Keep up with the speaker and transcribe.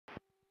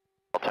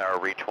Tower,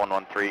 reach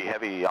 113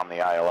 heavy on the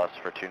ILS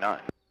for 29.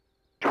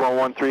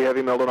 113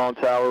 heavy, Mildenhall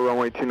Tower,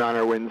 runway 29,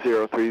 our wind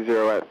 030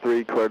 at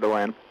 3, clear to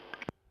land.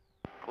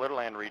 Clear to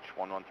land, reach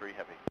 113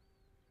 heavy.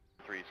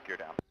 3 is gear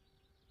down.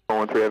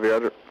 113 heavy,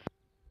 roger.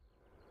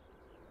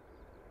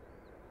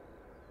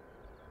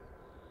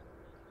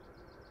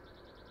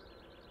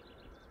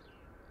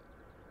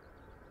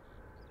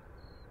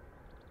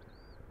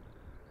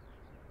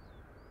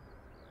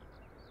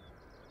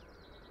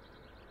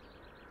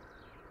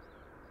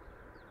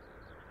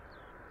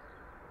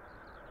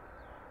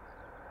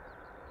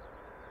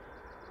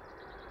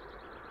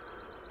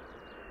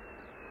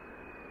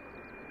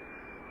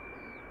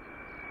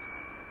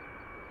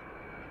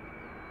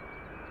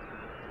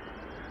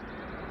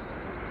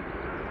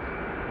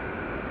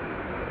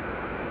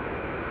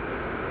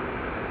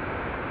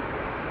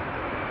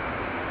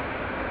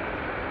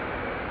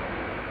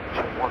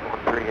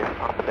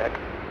 On the deck.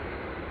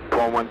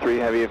 113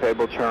 heavy, if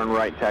able, turn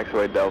right,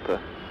 taxiway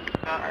Delta.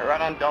 Alright, right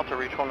on Delta,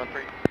 reach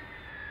 113.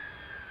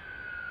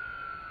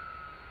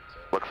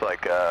 Looks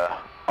like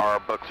our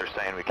books are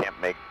saying we can't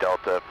make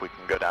Delta. If we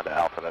can go down to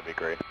Alpha, that'd be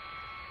great.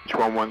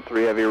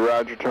 113 heavy,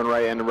 roger, turn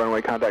right, end of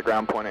runway, contact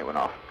ground, point 8 went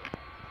off.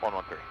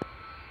 113.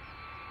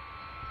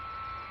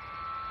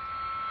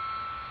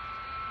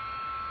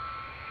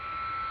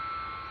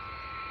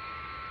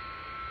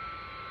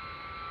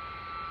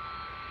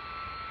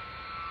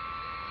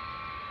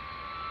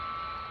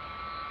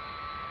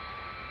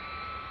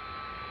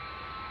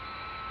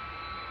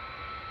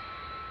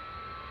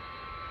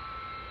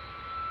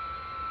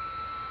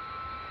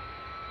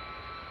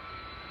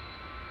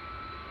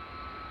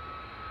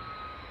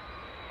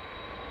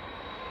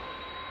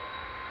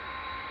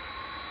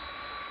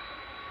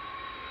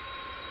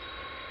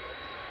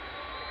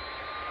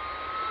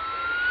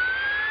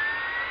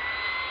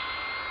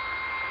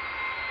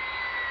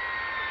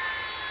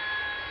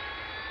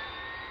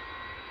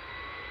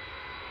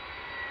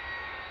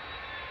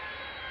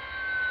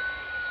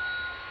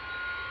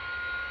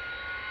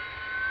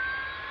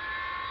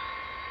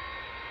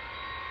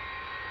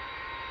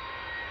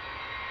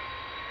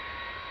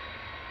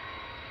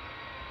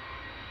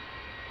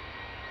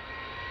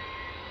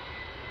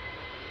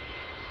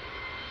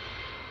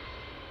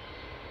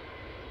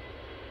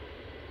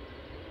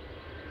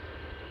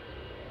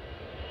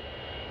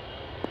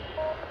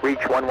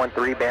 Reach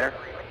 113, banner.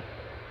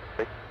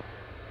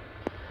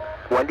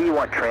 When do you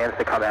want trans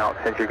to come out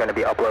since you're going to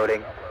be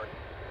uploading?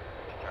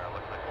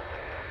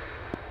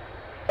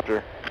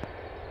 Sure.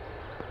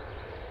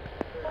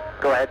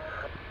 Go ahead.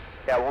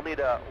 Yeah, we'll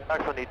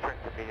actually need trans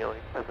immediately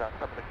because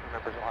some of the crew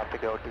members will have to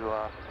go do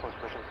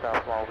post-mission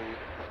stuff while we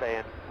stay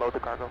and load the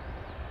cargo.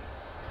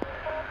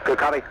 Good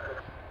copy.